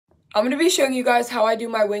I'm going to be showing you guys how I do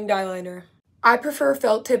my winged eyeliner. I prefer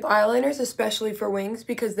felt tip eyeliners, especially for wings,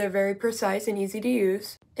 because they're very precise and easy to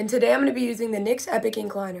use. And today I'm going to be using the NYX Epic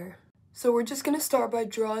Ink Liner. So we're just going to start by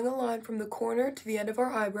drawing a line from the corner to the end of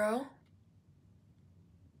our eyebrow.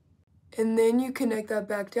 And then you connect that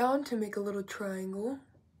back down to make a little triangle.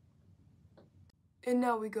 And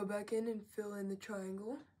now we go back in and fill in the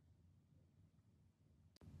triangle.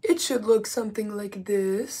 It should look something like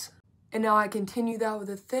this. And now I continue that with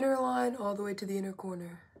a thinner line all the way to the inner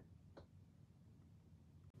corner.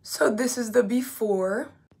 So this is the before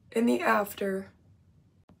and the after.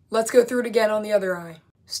 Let's go through it again on the other eye.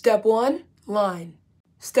 Step 1, line.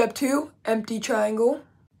 Step 2, empty triangle.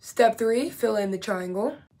 Step 3, fill in the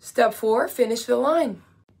triangle. Step 4, finish the line.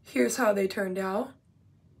 Here's how they turned out.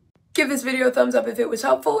 Give this video a thumbs up if it was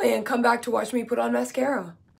helpful and come back to watch me put on mascara.